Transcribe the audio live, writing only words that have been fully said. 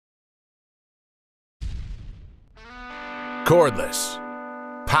Cordless.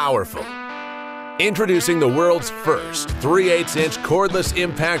 Powerful. Introducing the world's first 3/8-inch cordless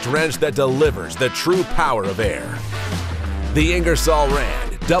impact wrench that delivers the true power of air. The Ingersoll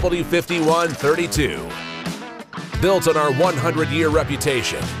W5132. Built on our 100-year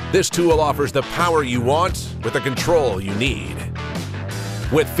reputation, this tool offers the power you want with the control you need.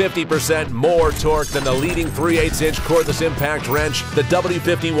 With 50% more torque than the leading 3/8-inch cordless impact wrench, the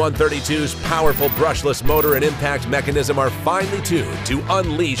W5132's powerful brushless motor and impact mechanism are finely tuned to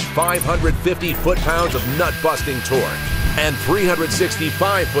unleash 550 foot-pounds of nut-busting torque and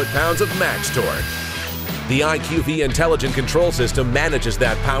 365 foot-pounds of max torque. The IQV intelligent control system manages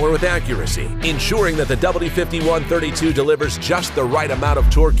that power with accuracy, ensuring that the W5132 delivers just the right amount of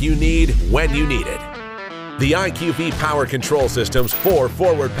torque you need when you need it. The IQV power control system's 4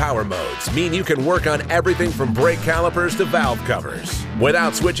 forward power modes mean you can work on everything from brake calipers to valve covers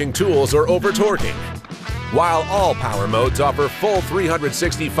without switching tools or over-torquing. While all power modes offer full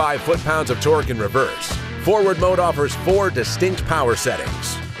 365 foot-pounds of torque in reverse, forward mode offers 4 distinct power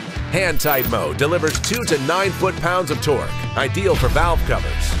settings. Hand-tight mode delivers 2 to 9 foot-pounds of torque, ideal for valve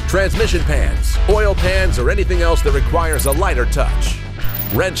covers, transmission pans, oil pans, or anything else that requires a lighter touch.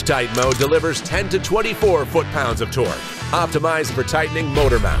 Wrench-tight mode delivers 10 to 24 foot-pounds of torque, optimized for tightening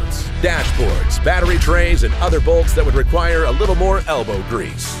motor mounts, dashboards, battery trays, and other bolts that would require a little more elbow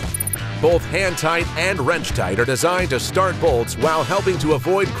grease. Both hand-tight and wrench-tight are designed to start bolts while helping to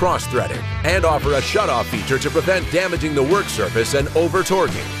avoid cross-threading and offer a shut-off feature to prevent damaging the work surface and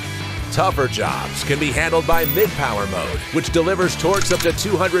over-torquing. Tougher jobs can be handled by mid-power mode, which delivers torques up to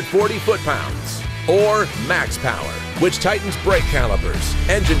 240 foot-pounds, or max power, which tightens brake calipers,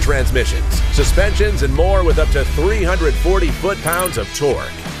 engine transmissions, suspensions, and more with up to 340 foot-pounds of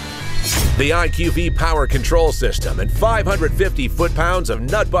torque. The IQV power control system and 550 foot-pounds of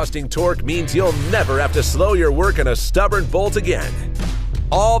nut-busting torque means you'll never have to slow your work in a stubborn bolt again.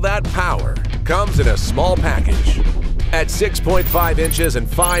 All that power comes in a small package. At 6.5 inches and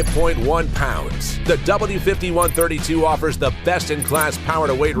 5.1 pounds, the W5132 offers the best-in-class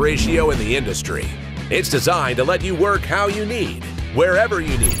power-to-weight ratio in the industry. It's designed to let you work how you need, wherever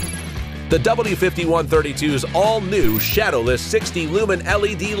you need. The W5132's all-new shadowless 60-lumen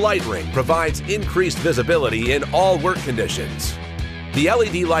LED light ring provides increased visibility in all work conditions. The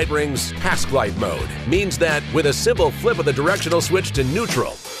LED light ring's task light mode means that with a simple flip of the directional switch to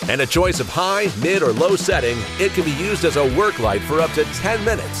neutral and a choice of high, mid, or low setting, it can be used as a work light for up to 10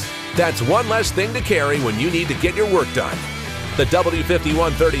 minutes. That's one less thing to carry when you need to get your work done. The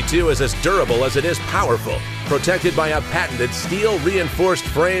W5132 is as durable as it is powerful, protected by a patented steel-reinforced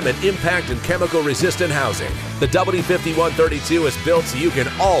frame and impact and chemical-resistant housing. The W5132 is built so you can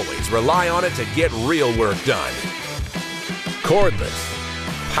always rely on it to get real work done. Cordless.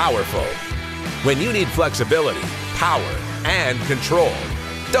 Powerful. When you need flexibility, power, and control,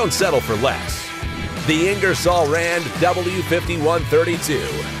 don't settle for less. The Ingersoll W5132,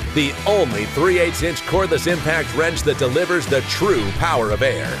 the only 3/8-inch cordless impact wrench that delivers the true power of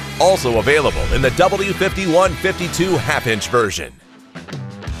air. Also available in the W5152 half-inch version.